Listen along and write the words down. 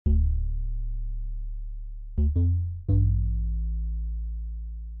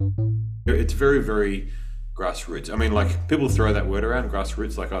It's very, very grassroots. I mean, like people throw that word around,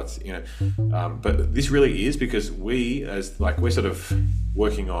 grassroots, like, oh, it's, but this really is because we, as like, we're sort of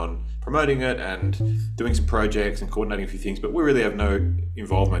working on promoting it and doing some projects and coordinating a few things, but we really have no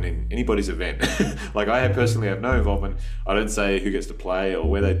involvement in anybody's event. Like personally have no involvement. I don't say who gets to play or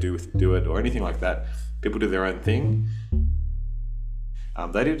where they do it or anything like that. People do their own thing.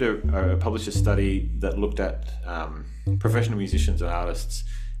 They did published a study that looked at professional musicians and artists,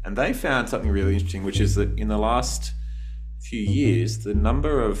 and they found something really interesting, which is that in the last few years, the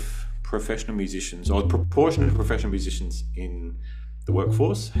number of professional musicians, or the proportion of professional musicians in the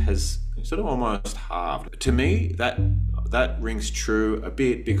workforce, has sort of almost halved. To me, that rings true a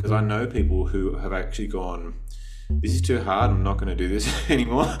bit, because I know people who have actually gone, this is too hard, I'm not going to do this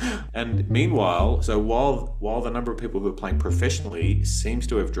anymore. And meanwhile, so while the number of people who are playing professionally seems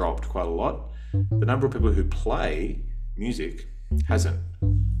to have dropped quite a lot, the number of people who play music hasn't.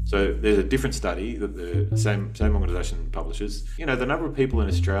 So there's a different study that the same organisation publishes. The number of people in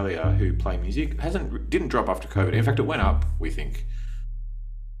Australia who play music didn't drop after COVID. In fact, it went up, we think.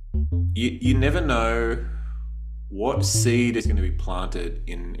 You never know what seed is going to be planted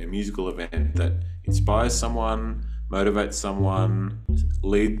in a musical event that inspires someone, motivates someone,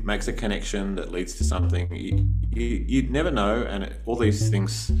 makes a connection that leads to something. You never know, and all these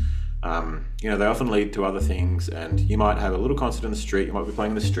things, they often lead to other things. And you might have a little concert in the street, you might be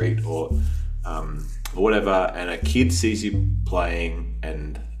playing in the street or whatever, and a kid sees you playing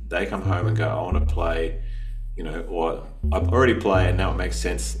and they come home and go, I want to play, or I've already played and now it makes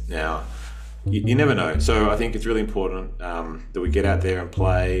sense now. You never know. So I think it's really important that we get out there and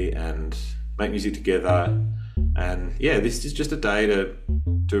play and make music together. And yeah, this is just a day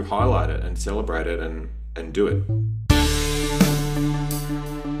to highlight it and celebrate it and do it.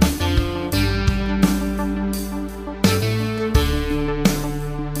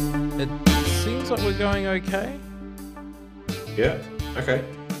 It seems like we're going okay. Yeah, okay.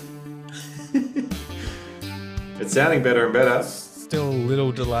 It's sounding better and better. Still a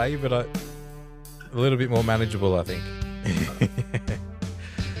little delay, but a little bit more manageable, I think.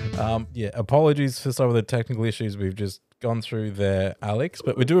 Apologies for some of the technical issues we've just gone through there, Alex,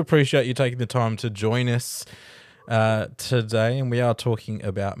 but we do appreciate you taking the time to join us today, and we are talking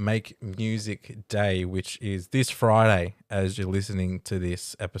about Make Music Day, which is this Friday as you're listening to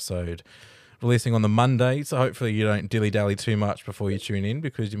this episode, releasing on the Monday, so hopefully you don't dilly-dally too much before you tune in,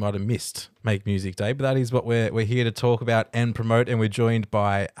 because you might have missed Make Music Day. But that is what we're here to talk about and promote, and we're joined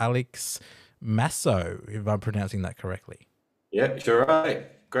by Alex Masso, if I'm pronouncing that correctly. Yeah, sure right.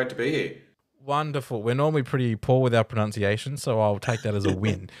 Great to be here. Wonderful. We're normally pretty poor with our pronunciation, so I'll take that as a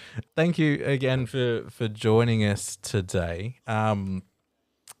win. Thank you again for joining us today. Make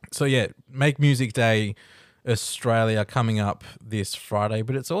Music Day Australia coming up this Friday,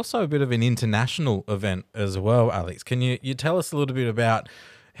 but it's also a bit of an international event as well, Alex. Can you tell us a little bit about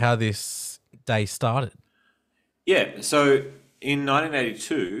how this day started? Yeah, so in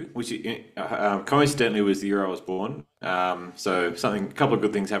 1982, which coincidentally was the year I was born, so a couple of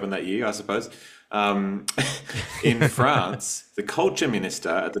good things happened that year, I suppose. In France, the culture minister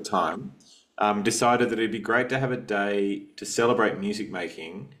at the time decided that it'd be great to have a day to celebrate music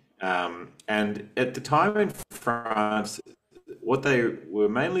making. And at the time in France, what they were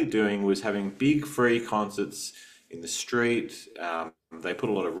mainly doing was having big free concerts in the street. They put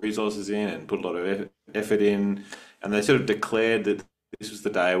a lot of resources in and put a lot of effort in, and they sort of declared that this was the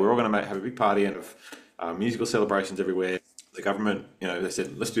day we're all going to have a big party and have musical celebrations everywhere. The government, they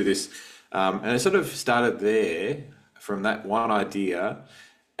said, let's do this. And it sort of started there from that one idea.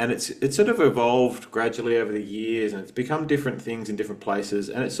 And it's sort of evolved gradually over the years, and it's become different things in different places.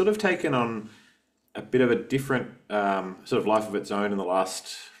 And it's sort of taken on a bit of a different sort of life of its own in the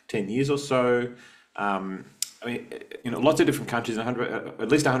last 10 years or so. Lots of different countries, at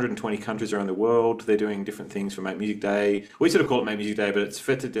least 120 countries around the world, they're doing different things for Make Music Day. We sort of call it Make Music Day, but it's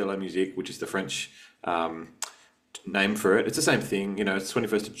Fête de la Musique, which is the French name for it. It's the same thing, it's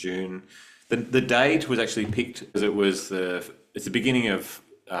 21st of June. The date was actually picked because it's the beginning of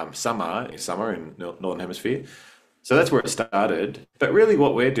summer in Northern Hemisphere. So that's where it started. But really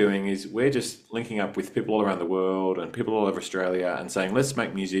what we're doing is we're just linking up with people all around the world and people all over Australia and saying, let's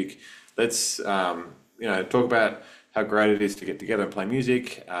make music. Let's, talk about how great it is to get together and play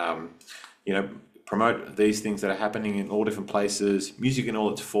music, promote these things that are happening in all different places, music in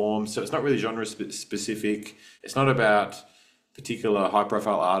all its forms. So it's not really genre specific. It's not about particular high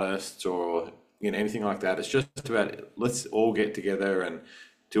profile artists or anything like that. It's just about let's all get together and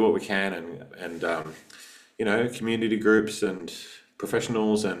do what we can and community groups and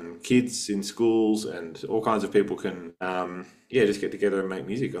professionals and kids in schools and all kinds of people can, just get together and make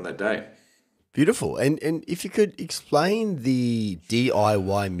music on that day. Beautiful. And if you could explain the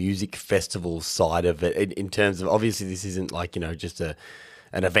DIY music festival side of it in terms of, obviously this isn't like, just an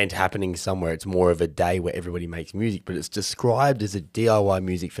event happening somewhere. It's more of a day where everybody makes music, but it's described as a DIY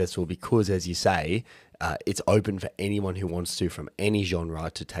music festival because, as you say, it's open for anyone who wants to, from any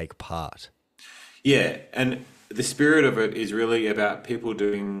genre, to take part. Yeah, and the spirit of it is really about people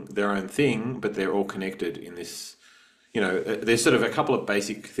doing their own thing, but they're all connected in this. There's sort of a couple of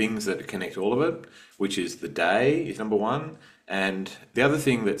basic things that connect all of it, which is the day is number one. And the other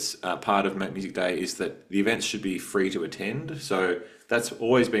thing that's part of Make Music Day is that the events should be free to attend. So that's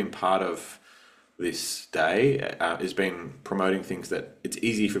always been part of this day, has been promoting things that it's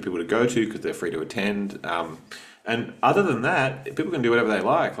easy for people to go to because they're free to attend. And other than that, people can do whatever they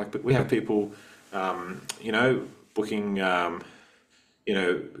like. Like we have people, booking,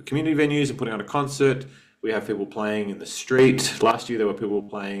 community venues and putting on a concert. We have people playing in the street. Last year there were people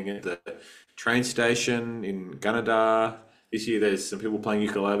playing at the train station in Gunnedah. This year there's some people playing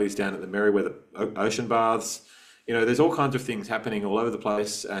ukuleles down at the Merriweather Ocean Baths. There's all kinds of things happening all over the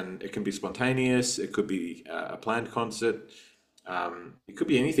place, and it can be spontaneous. It could be a planned concert. It could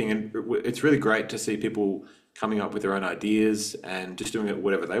be anything, and it's really great to see people coming up with their own ideas and just doing it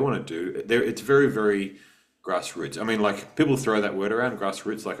whatever they want to do. It's very, very grassroots. I mean, like people throw that word around,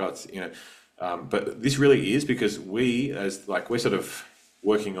 grassroots, like but this really is because we're sort of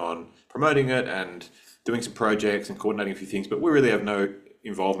working on promoting it and doing some projects and coordinating a few things, but we really have no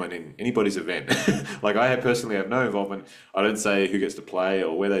involvement in anybody's event. Like I personally have no involvement. I don't say who gets to play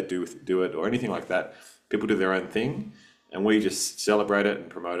or where they do it or anything like that. People do their own thing, and we just celebrate it and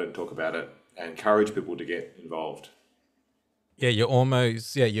promote it and talk about it and encourage people to get involved. Yeah,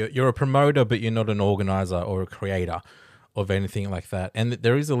 you're a promoter, but you're not an organizer or a creator of anything like that. And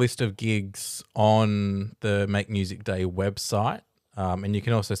there is a list of gigs on the Make Music Day website, and you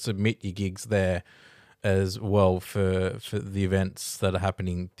can also submit your gigs there as well for the events that are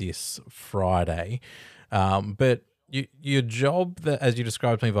happening this Friday. But your job, that, as you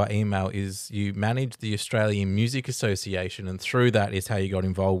described to me via email, is you manage the Australian Music Association, and through that is how you got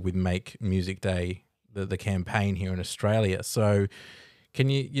involved with Make Music Day, the campaign here in Australia. So can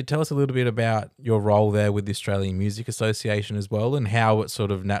you tell us a little bit about your role there with the Australian Music Association as well, and how it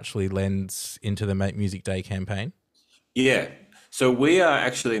sort of naturally lends into the Make Music Day campaign? Yeah. So we are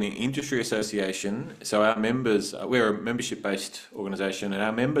actually an industry association. So our members, we're a membership-based organisation, and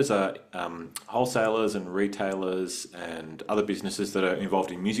our members are wholesalers and retailers and other businesses that are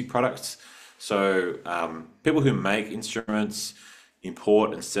involved in music products. So people who make instruments,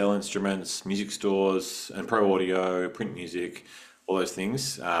 import and sell instruments, music stores and pro audio, print music, all those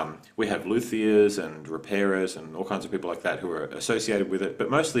things. We have luthiers and repairers and all kinds of people like that who are associated with it, but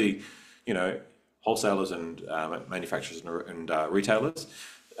mostly, wholesalers and manufacturers and retailers.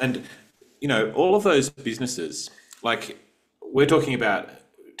 And, all of those businesses, like we're talking about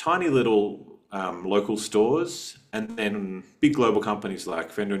tiny little local stores and then big global companies like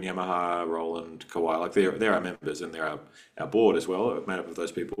Fender and Yamaha, Roland, Kawai, like they're our members and they're our board as well, made up of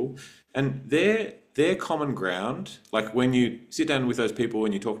those people. And their common ground, like when you sit down with those people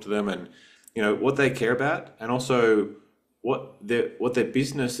and you talk to them and, what they care about and also what their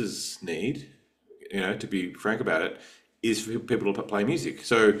businesses need, to be frank about it, is for people to play music.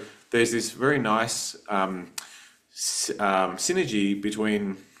 So there's this very nice synergy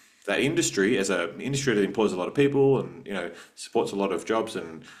between that industry as an industry that employs a lot of people and, supports a lot of jobs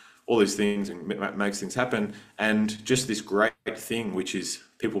and all these things and makes things happen, and just this great thing, which is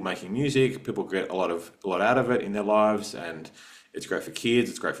people making music. People get a lot out of it in their lives, and it's great for kids,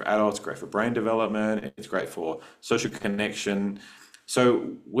 it's great for adults, it's great for brain development, it's great for social connection.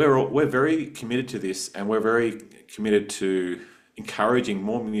 So we're very committed to this, and we're very committed to encouraging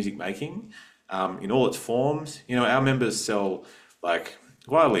more music making in all its forms. Our members sell like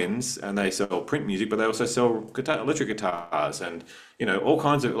violins and they sell print music, but they also sell electric guitars and all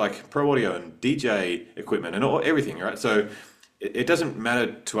kinds of like pro audio and DJ equipment and everything, right? So it doesn't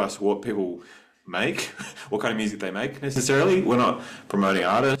matter to us what people make, what kind of music they make necessarily. We're not promoting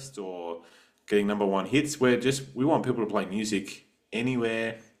artists or getting number one hits. We want people to play music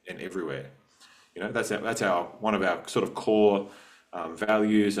anywhere and everywhere. That's one of our sort of core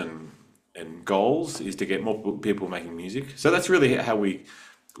values and goals, is to get more people making music. So that's really how we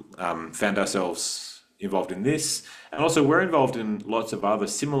found ourselves involved in this. And also we're involved in lots of other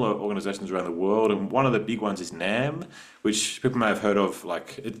similar organizations around the world, and one of the big ones is NAMM, which people may have heard of.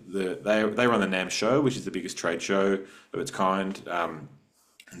 Like they run the NAMM show, which is the biggest trade show of its kind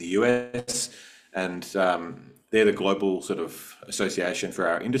in the US, and they're the global sort of association for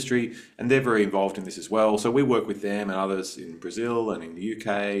our industry, and they're very involved in this as well. So we work with them and others in Brazil and in the UK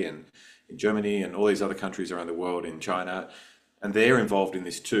and in Germany and all these other countries around the world, in China, and they're involved in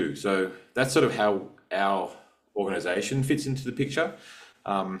this too. So that's sort of how our organization fits into the picture.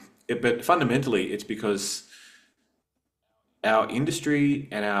 But fundamentally, it's because our industry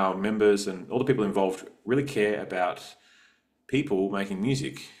and our members and all the people involved really care about people making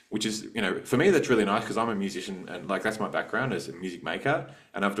music, which is, for me, that's really nice because I'm a musician and like that's my background as a music maker.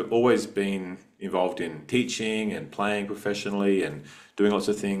 And I've always been involved in teaching and playing professionally and doing lots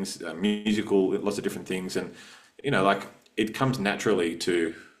of things, musical, lots of different things. And, like it comes naturally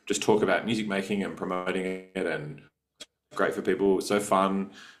to just talk about music making and promoting it, and it's great for people. It's so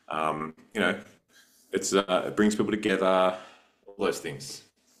fun. It brings people together, all those things.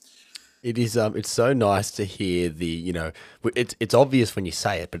 It is. It's so nice to hear it's obvious when you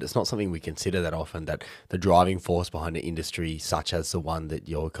say it, but it's not something we consider that often, that the driving force behind an industry such as the one that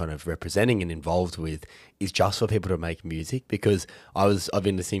you're kind of representing and involved with is just for people to make music. Because I've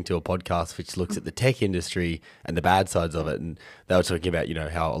been listening to a podcast which looks at the tech industry and the bad sides of it, and they were talking about,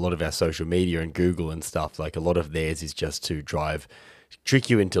 how a lot of our social media and Google and stuff, like a lot of theirs is just to trick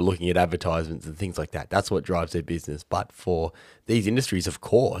you into looking at advertisements and things like that. That's what drives their business. But for these industries, of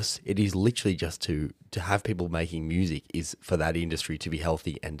course, it is literally just to have people making music is for that industry to be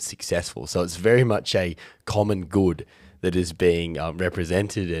healthy and successful. So it's very much a common good that is being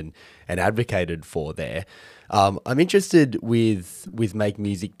represented and advocated for there. I'm interested with Make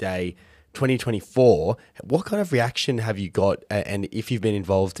Music Day 2024, what kind of reaction have you got? And if you've been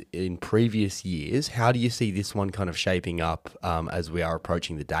involved in previous years, how do you see this one kind of shaping up as we are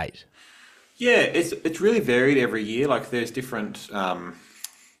approaching the date? Yeah, it's really varied every year. Like there's different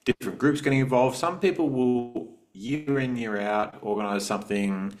groups getting involved. Some people will year in, year out organise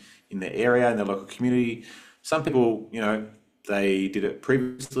something in their area, in their local community. Some people, they did it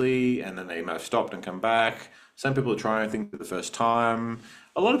previously and then they might have stopped and come back. Some people are trying things for the first time.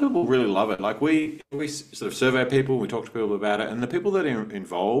 A lot of people really love it. Like we sort of survey people, we talk to people about it, and the people that are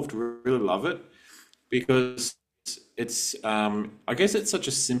involved really love it because it's, I guess it's such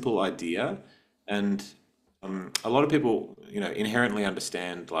a simple idea, and a lot of people, inherently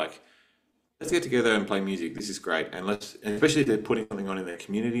understand, like, let's get together and play music. This is great, and especially if they're putting something on in their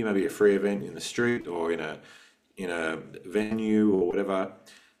community, maybe a free event in the street or in a venue or whatever.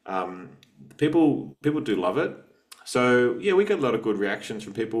 People do love it. So yeah, we get a lot of good reactions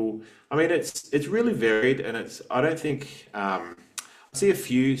from people. I mean, it's really varied, and I don't think I see a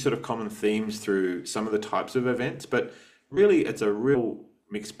few sort of common themes through some of the types of events, but really it's a real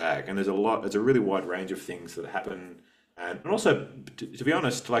mixed bag, and there's a really wide range of things that happen. And also, to be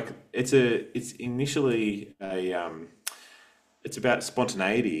honest, like it's initially it's about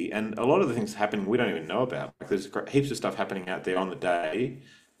spontaneity, and a lot of the things happening we don't even know about. Like there's heaps of stuff happening out there on the day.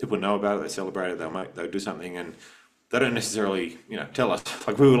 People know about it, they celebrate it, they'll do something, and they don't necessarily, tell us.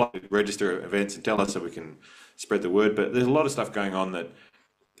 Like we would like to register events and tell us so we can spread the word. But there's a lot of stuff going on that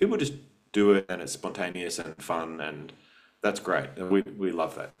people just do it, and it's spontaneous and fun, and that's great. We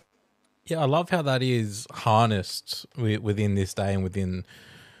love that. Yeah, I love how that is harnessed within this day and within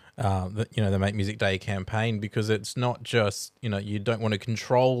the Make Music Day campaign, because it's not just, you don't want to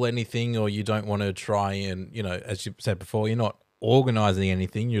control anything, or you don't want to try and, as you said before, you're not organizing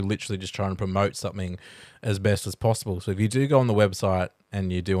anything. You're literally just trying to promote something as best as possible. So if you do go on the website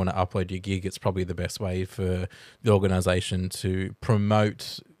and you do want to upload your gig, it's probably the best way for the organization to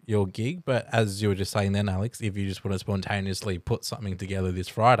promote your gig. But as you were just saying then, Alex, if you just want to spontaneously put something together this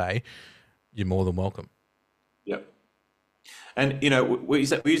Friday, you're more than welcome. Yep. And we use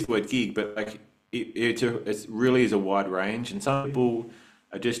the word gig, but like it really is a wide range. And some people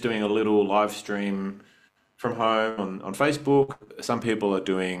are just doing a little live stream from home on Facebook. Some people are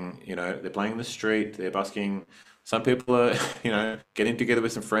doing, they're playing in the street, they're busking. Some people are, getting together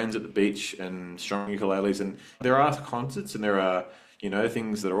with some friends at the beach and strumming ukuleles. And there are concerts, and there are,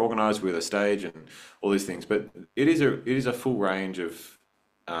 things that are organised with a stage and all these things. But it is a full range of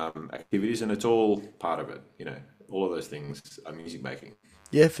activities, and it's all part of it. All of those things are music making.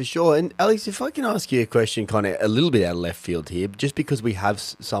 Yeah, for sure. And Alex, if I can ask you a question, kind of a little bit out of left field here, just because we have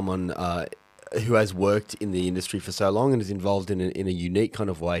someone who has worked in the industry for so long and is involved in a unique kind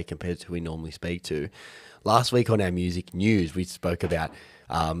of way compared to who we normally speak to. Last week on our music news, we spoke about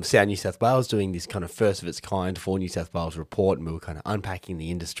Sound New South Wales doing this kind of first of its kind for New South Wales report, and we were kind of unpacking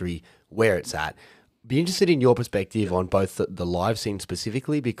the industry, where it's at. Be interested in your perspective on both the live scene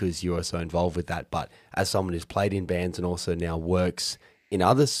specifically, because you are so involved with that, but as someone who's played in bands and also now works in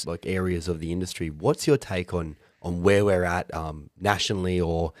other like areas of the industry, what's your take on where we're at nationally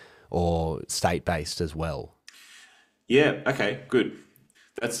or state-based as well? Yeah, okay, good.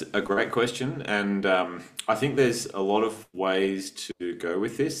 That's a great question, and I think there's a lot of ways to go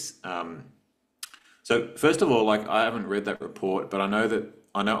with this. So first of all, like I haven't read that report, but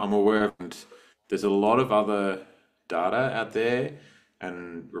I'm aware of, and there's a lot of other data out there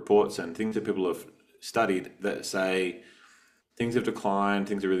and reports and things that people have studied that say things have declined,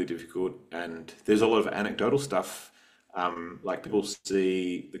 things are really difficult, and there's a lot of anecdotal stuff. Like people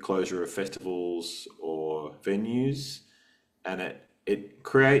see the closure of festivals or venues, and it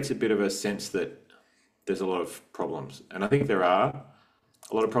creates a bit of a sense that there's a lot of problems, and I think there are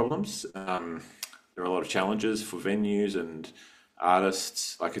a lot of problems. There are a lot of challenges for venues and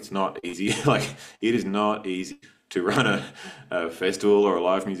artists. Like it's not easy. Like it is not easy to run a festival or a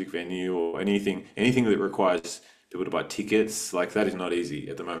live music venue or anything that requires people to buy tickets. Like that is not easy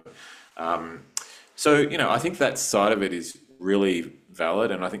at the moment. Um, so I think that side of it is really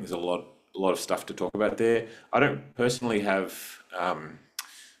valid, and I think there's a lot of stuff to talk about there. I don't personally have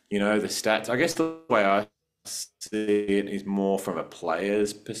the stats. I guess the way I see it is more from a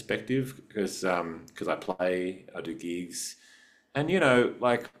player's perspective because I do gigs, and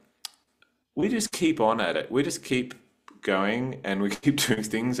like we just keep on at it. We just keep going and we keep doing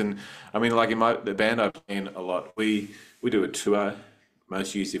things. And I mean, like in the band I play in a lot, we do a tour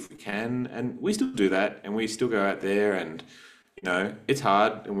most years if we can, and we still do that, and we still go out there, and it's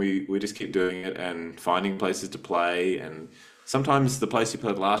hard, and we just keep doing it and finding places to play. And sometimes the place you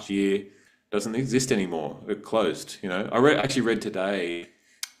played last year doesn't exist anymore. It closed. Actually read today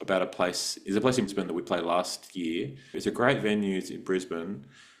about a place in Brisbane that we played last year. It's a great venue. It's in Brisbane.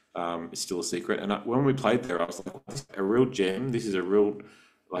 It's still a secret. And when we played there, I was like, this is a real gem. This is a real,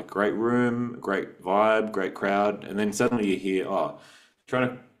 like, great room, great vibe, great crowd. And then suddenly you hear, trying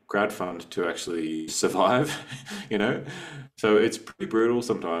to crowdfund to actually survive, you know? So it's pretty brutal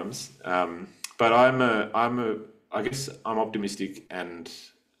sometimes. But I guess I'm optimistic, and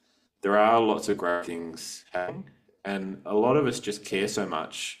there are lots of great things happening. And a lot of us just care so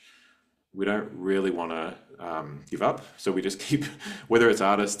much, we don't really want to give up. So we just keep, whether it's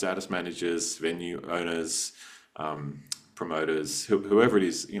artists, artist managers, venue owners, promoters, whoever it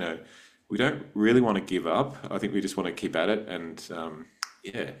is, we don't really want to give up. I think we just want to keep at it, and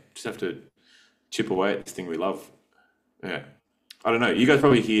just have to chip away at this thing we love. Yeah, I don't know. You guys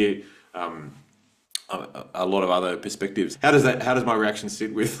probably hear a lot of other perspectives. How does my reaction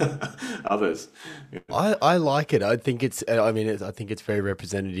sit with others? Yeah. I like it. I think I think it's very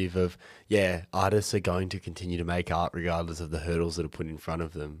representative of, artists are going to continue to make art regardless of the hurdles that are put in front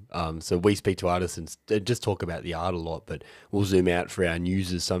of them. So we speak to artists and just talk about the art a lot, but we'll zoom out for our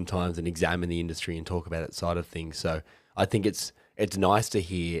newsers sometimes and examine the industry and talk about that side of things. So I think it's nice to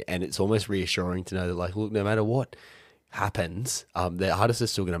hear, and it's almost reassuring to know that, like, look, no matter what happens, the artists are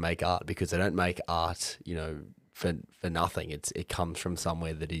still going to make art, because they don't make art, for nothing. It comes from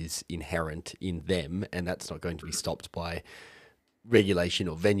somewhere that is inherent in them, and that's not going to be stopped by regulation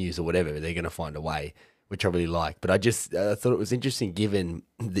or venues or whatever. They're going to find a way, which I really like. But I just thought it was interesting, given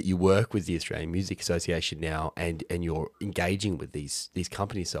that you work with the Australian Music Association now, and you're engaging with these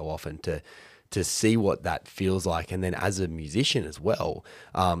companies so often, to see what that feels like. And then as a musician as well,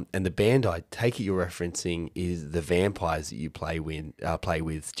 and the band I take it you're referencing is the Vampires that you play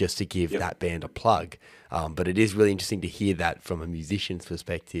with, just to give that band a plug. But it is really interesting to hear that from a musician's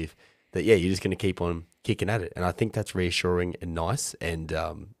perspective, that you're just going to keep on kicking at it. And I think that's reassuring and nice. And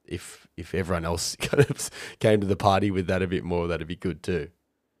if everyone else kind of came to the party with that a bit more, that'd be good too.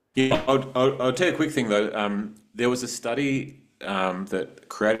 Yeah, I'll tell you a quick thing though. There was a study that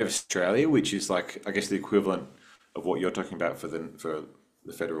Creative Australia, which is like, I guess, the equivalent of what you're talking about for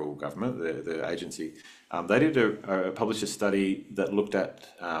the federal government, the agency. They published a study that looked at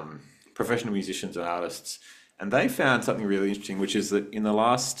professional musicians and artists, and they found something really interesting, which is that in the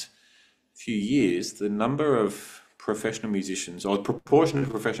last few years, the number of professional musicians, or the proportion of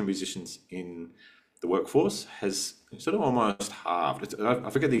professional musicians in the workforce, has sort of almost halved. I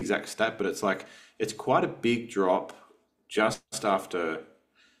forget the exact stat, but it's quite a big drop just after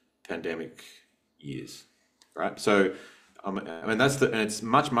pandemic years, right? So, I mean, and it's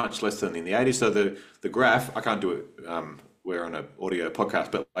much, much less than in the 80s. So the graph, I can't do it, we're on an audio podcast,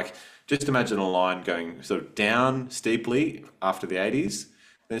 but like, just imagine a line going sort of down steeply after the 80s,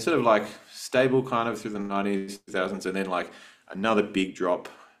 then sort of like stable kind of through the 90s, 2000s, and then like another big drop,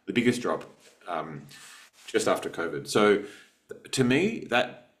 the biggest drop, just after COVID. So to me,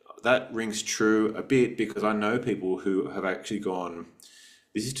 that rings true a bit, because I know people who have actually gone,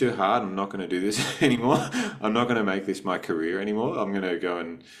 this is too hard, I'm not going to do this anymore. I'm not going to make this my career anymore. I'm going to go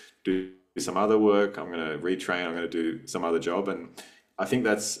and do some other work. I'm going to retrain. I'm going to do some other job. And I think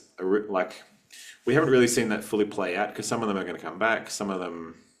that's we haven't really seen that fully play out because some of them are going to come back, some of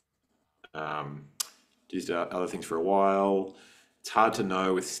them did other things for a while. It's hard to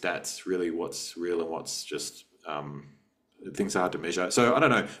know with stats really what's real and what's just things are hard to measure. So I don't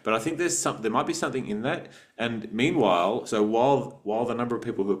know, but I think there might be something in that. And meanwhile, so while the number of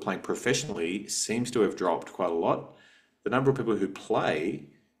people who are playing professionally seems to have dropped quite a lot, the number of people who play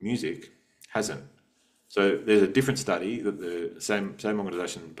music hasn't. So there's a different study that the same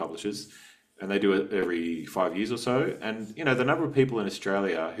organisation publishes, and they do it every 5 years or so. And you know, the number of people in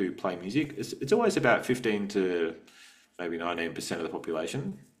Australia who play music it's always about 15 to maybe 19% of the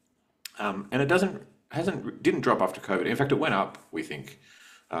population, and it didn't drop after COVID. In fact, it went up. We think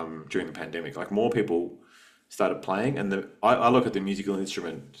during the pandemic, like more people started playing, and I look at the musical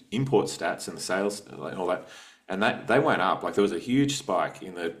instrument import stats and the sales and all that, and that they went up. Like there was a huge spike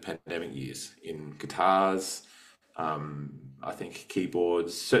in the pandemic years in guitars. I think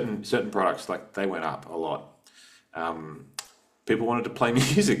keyboards, certain products, like they went up a lot. People wanted to play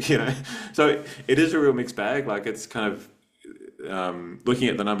music, you know. So it is a real mixed bag. Like it's kind of looking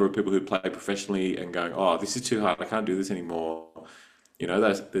at the number of people who play professionally and going, oh, this is too hard. I can't do this anymore. You know,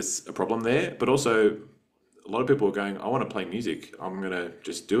 there's a problem there. But also, a lot of people are going, I want to play music. I'm going to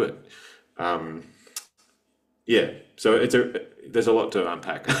just do it. Yeah. So there's a lot to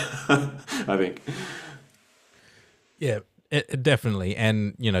unpack, I think. Yeah, it definitely.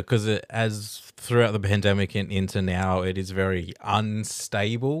 And, you know, because as throughout the pandemic and into now, it is very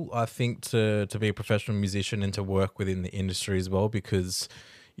unstable, I think, to be a professional musician and to work within the industry as well, because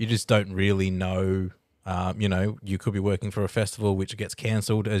you just don't really know. You know, you could be working for a festival which gets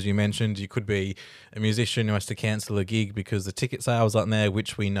cancelled, as you mentioned. You could be a musician who has to cancel a gig because the ticket sales aren't there,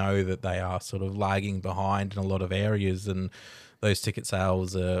 which we know that they are sort of lagging behind in a lot of areas, and those ticket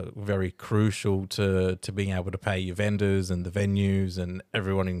sales are very crucial to being able to pay your vendors and the venues and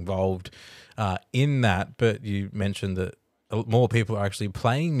everyone involved in that. But you mentioned that more people are actually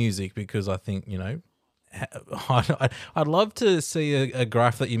playing music because I think, you know, I'd love to see a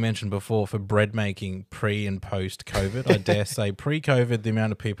graph that you mentioned before for bread making pre and post COVID. I dare say pre-COVID, the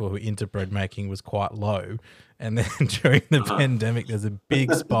amount of people who were into bread making was quite low. And then during the pandemic, there's a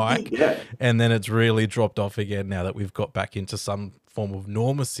big spike. Yeah. And then it's really dropped off again now that we've got back into some form of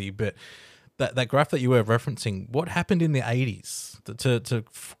normalcy. But that graph that you were referencing, what happened in the 80s to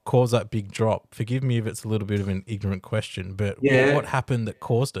cause that big drop? Forgive me if it's a little bit of an ignorant question, but what happened that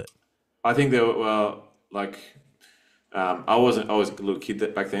caused it? I think there were, I was a little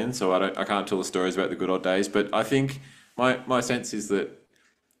kid back then, so I can't tell the stories about the good old days. But I think my sense is that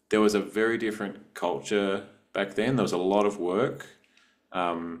there was a very different culture back then. There was a lot of work.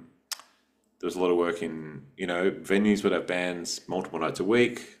 There was a lot of work in, you know, venues would have bands multiple nights a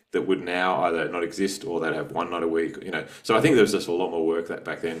week that would now either not exist or they'd have one night a week, you know. So I think there was just a lot more work that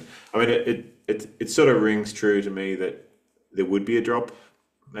back then. I mean, it sort of rings true to me that there would be a drop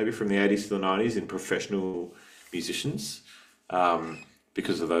maybe from the 80s to the 90s in professional musicians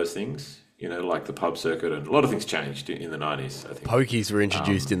because of those things, you know, like the pub circuit, and a lot of things changed in the 90s, I think. Pokies were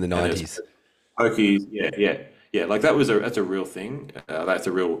introduced in the 90s. Pokies, yeah. Like that's a real thing. That's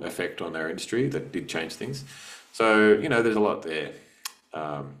a real effect on our industry that did change things. So, you know, there's a lot there.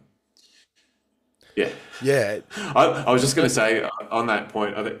 Yeah. I was just going to say on that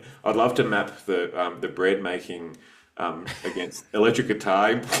point, I'd love to map the bread making against electric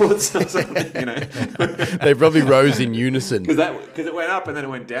guitar imports or something, you know. They probably rose in unison. Because it went up and then it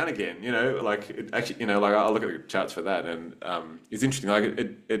went down again, you know, like it actually, you know, like I'll look at the charts for that, and it's interesting, like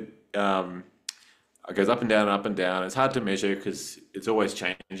it goes up and down and up and down. It's hard to measure because it's always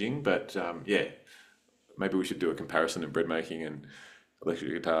changing, but yeah, maybe we should do a comparison in bread making and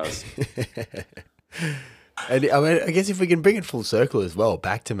electric guitars. And I mean, I guess if we can bring it full circle as well,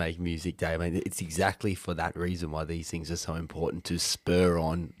 back to Make Music Day, I mean, it's exactly for that reason why these things are so important, to spur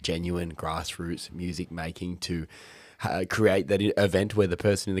on genuine grassroots music making, to create that event where the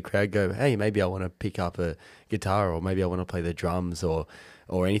person in the crowd go, hey, maybe I want to pick up a guitar, or maybe I want to play the drums, or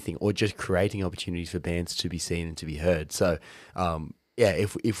anything, or just creating opportunities for bands to be seen and to be heard. So, yeah,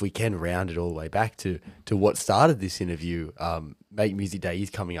 if we can round it all the way back to what started this interview, Make Music Day is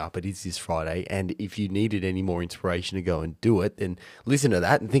coming up. It is this Friday. And if you needed any more inspiration to go and do it, then listen to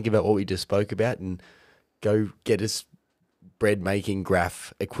that and think about what we just spoke about and go get us bread making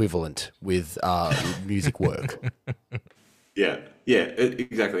graph equivalent with music work. Yeah,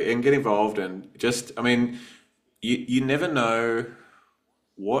 exactly. And get involved, and just, I mean, you never know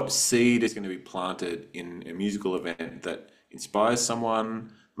what seed is going to be planted in a musical event that inspires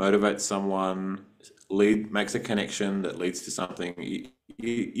someone, motivates someone, makes a connection that leads to something.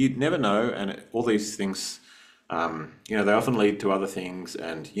 You'd never know, and all these things they often lead to other things,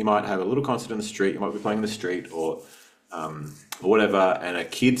 and you might have a little concert in the street, you might be playing in the street or whatever, and a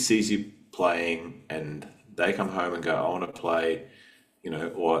kid sees you playing and they come home and go, I want to play,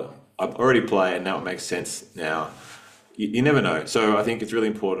 or I've already played and now it makes sense now. You never know. So I think it's really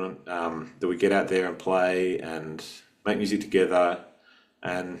important that we get out there and play and make music together.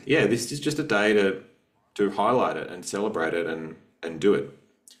 And yeah, this is just a day to highlight it and celebrate it and do it.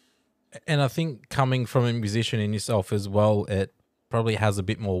 And I think coming from a musician in yourself as well, it probably has a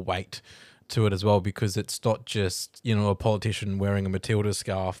bit more weight to it as well, because it's not just, a politician wearing a Matilda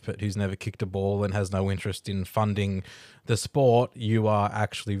scarf but who's never kicked a ball and has no interest in funding the sport. You are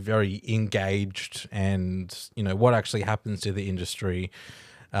actually very engaged, and what actually happens to the industry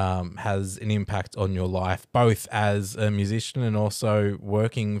has an impact on your life, both as a musician and also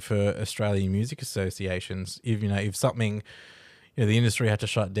working for Australian music associations. If something, the industry had to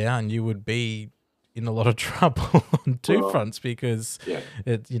shut down, you would be in a lot of trouble on two fronts, because you're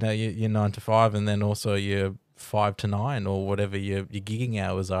 9 to 5, and then also you're 5 to 9 or whatever your gigging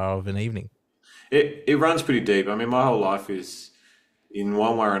hours are of an evening. It runs pretty deep. I mean, my whole life is in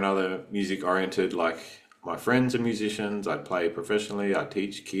one way or another music oriented. Like, my friends are musicians. I play professionally. I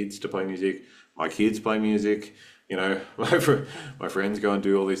teach kids to play music. My kids play music. My friends go and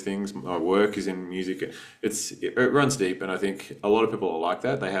do all these things. My work is in music. It runs deep, and I think a lot of people are like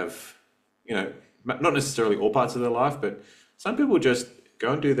that. They have, not necessarily all parts of their life, but some people just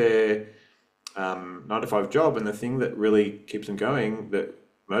go and do their 9 to 5 job, and the thing that really keeps them going, that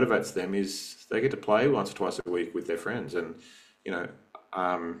motivates them, is they get to play once or twice a week with their friends. And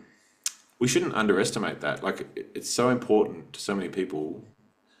we shouldn't underestimate that. Like, it's so important to so many people,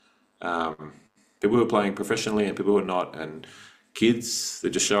 people who are playing professionally and people who are not, and kids that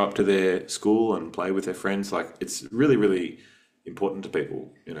just show up to their school and play with their friends. Like, it's really, really important to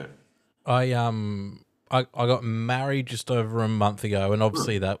people. I got married just over a month ago, and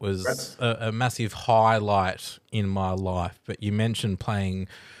obviously that was a massive highlight in my life. But you mentioned playing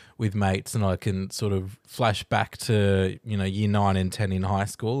with mates, and I can sort of flash back to, year 9 and 10 in high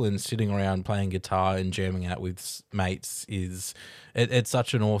school, and sitting around playing guitar and jamming out with mates it's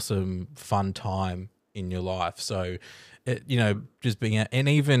such an awesome, fun time in your life. So just being out, and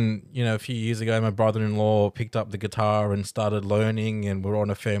even, a few years ago, my brother-in-law picked up the guitar and started learning, and we're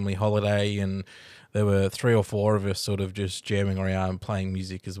on a family holiday, and there were 3 or 4 of us sort of just jamming around playing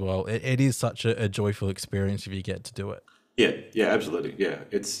music as well. It is such a joyful experience if you get to do it. Yeah, absolutely. Yeah,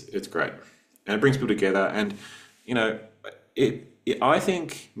 it's great, and it brings people together. And I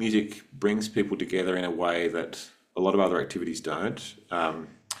think music brings people together in a way that a lot of other activities don't.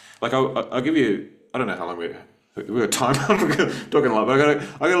 Like, I'll give you, I don't know how long we've got time. I'm talking a lot, but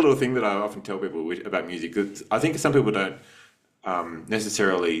I got a little thing that I often tell people about music that I think some people don't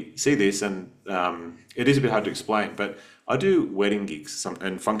necessarily see this, and it is a bit hard to explain. But I do wedding gigs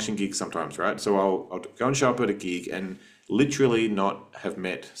and function gigs sometimes, right? So I'll go and show up at a gig and literally not have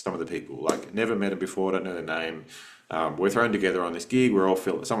met some of the people, like never met them before, don't know their name. We're thrown together on this gig. We're all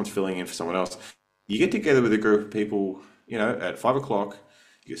someone's filling in for someone else. You get together with a group of people, at 5 o'clock.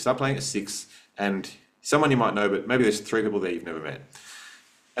 You start playing at 6, and someone you might know, but maybe there's 3 people there you've never met.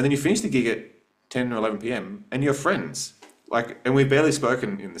 And then you finish the gig at 10 or 11 p.m. and you're friends. And we've barely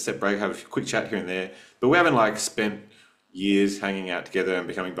spoken in the set break, have a quick chat here and there, but we haven't spent years hanging out together and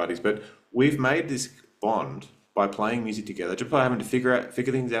becoming buddies. But we've made this bond by playing music together, just by having to figure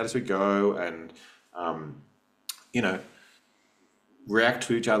things out as we go, and react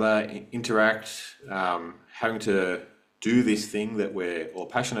to each other, interact, having to do this thing that we're all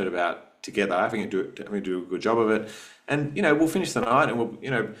passionate about together, having to do a good job of it. And we'll finish the night, and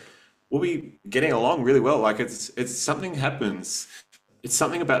we'll be getting along really well. Like, it's something happens. It's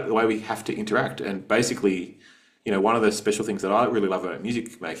something about the way we have to interact. And basically, one of the special things that I really love about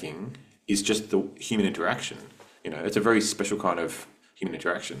music making is just the human interaction. It's a very special kind of human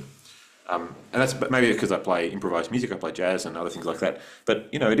interaction. And that's maybe because I play improvised music, I play jazz and other things like that. But,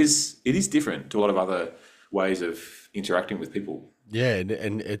 it is different to a lot of other ways of interacting with people. Yeah,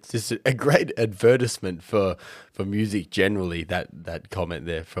 and it's just a great advertisement for music generally, that comment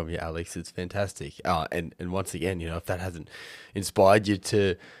there from you, Alex. It's fantastic. And once again, if that hasn't inspired you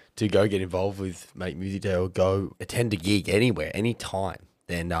to go get involved with Make Music Day or go attend a gig anywhere, anytime,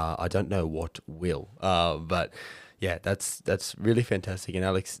 then I don't know what will. But Yeah, that's really fantastic. And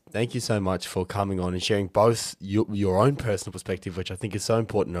Alex, thank you so much for coming on and sharing both your own personal perspective, which I think is so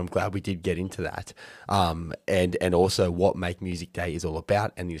important. I'm glad we did get into that. And also what Make Music Day is all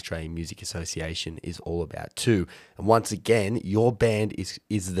about, and the Australian Music Association is all about too. And once again, your band is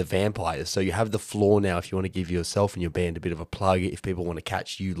the Vampires. So you have the floor now if you want to give yourself and your band a bit of a plug. If people want to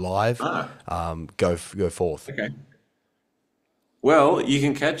catch you live, go forth. Okay. Well, you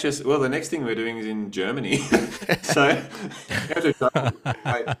can catch us. Well, the next thing we're doing is in Germany, so you have to travel.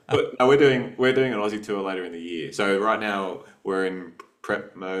 But no, we're doing an Aussie tour later in the year. So right now we're in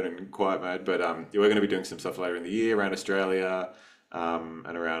prep mode and quiet mode, but we're going to be doing some stuff later in the year around Australia, and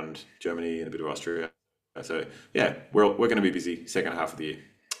around Germany and a bit of Austria. So yeah, we're going to be busy second half of the year.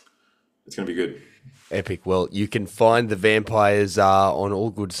 It's going to be good. Epic. Well, you can find the Vampires on all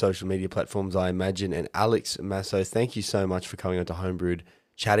good social media platforms, I imagine. And Alex, Masso, thank you so much for coming on to Homebrewed,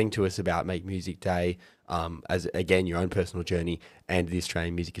 chatting to us about Make Music Day, as again, your own personal journey and the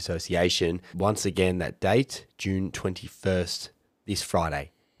Australian Music Association. Once again, that date, June 21st, this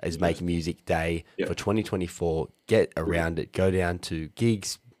Friday, is Make Music Day for 2024. Get around it. Go down to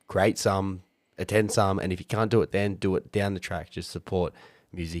gigs, create some, attend some, and if you can't do it then, do it down the track. Just support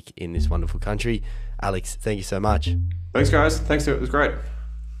music in this wonderful country. Alex, thank you so much. Thanks, guys. Thanks. It was great.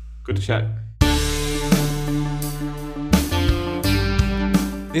 Good to chat.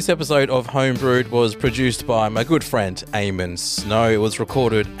 This episode of Homebrewed was produced by my good friend Eamonn Snow. It was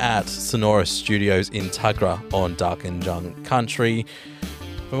recorded at Sonora Studios in Tuggerah on Darkingjung Country.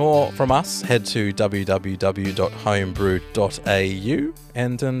 For more from us, head to www.homebrewed.au.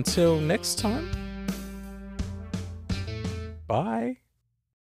 And until next time, bye.